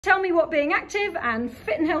Tell me what being active and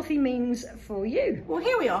fit and healthy means for you. Well,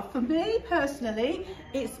 here we are. For me personally,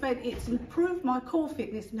 it's improved my core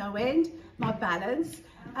fitness no end, my balance,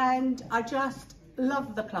 and I just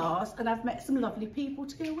love the class, and I've met some lovely people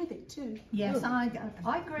to go with it too. Yes, I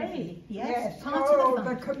agree. Yes,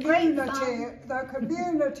 The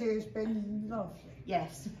community has been lovely.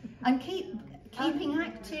 Yes, and keeping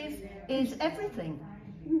active is everything.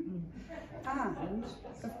 And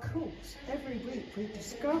of course, every week we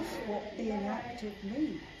discuss what being active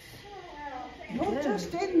means. Not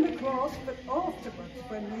just in the class, but afterwards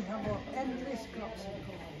when we have our endless cups of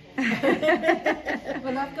coffee.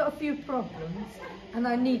 Well, I've got a few problems and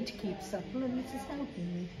I need to keep supple, and this is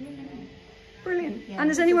helping me. Brilliant. Yeah, And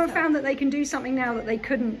has anyone found that they can do something now that they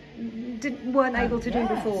weren't able to do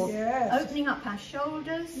before? Yes. Opening up our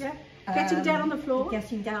shoulders. Yeah. Getting down on the floor.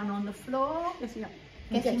 Getting down on the floor. Getting up.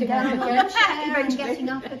 Getting down on the chair and getting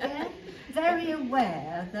up again. Very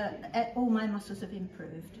aware that all my muscles have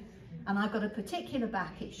improved. And I've got a particular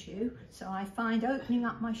back issue, so I find opening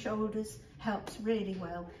up my shoulders helps really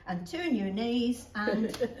well. And 2 new knees,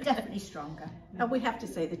 and definitely stronger. And we have to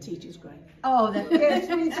say the teacher's great. Oh, that's Yes,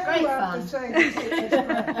 we do great have fun. to say this is great.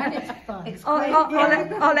 And it's fun. It's great.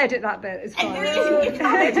 I'll edit that bit, it's fine.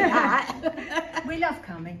 We love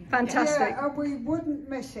coming. Fantastic. Yeah, and we wouldn't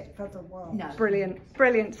miss it for the world. No. Brilliant.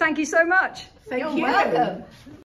 Brilliant. Thank you so much. Thank You're you. welcome.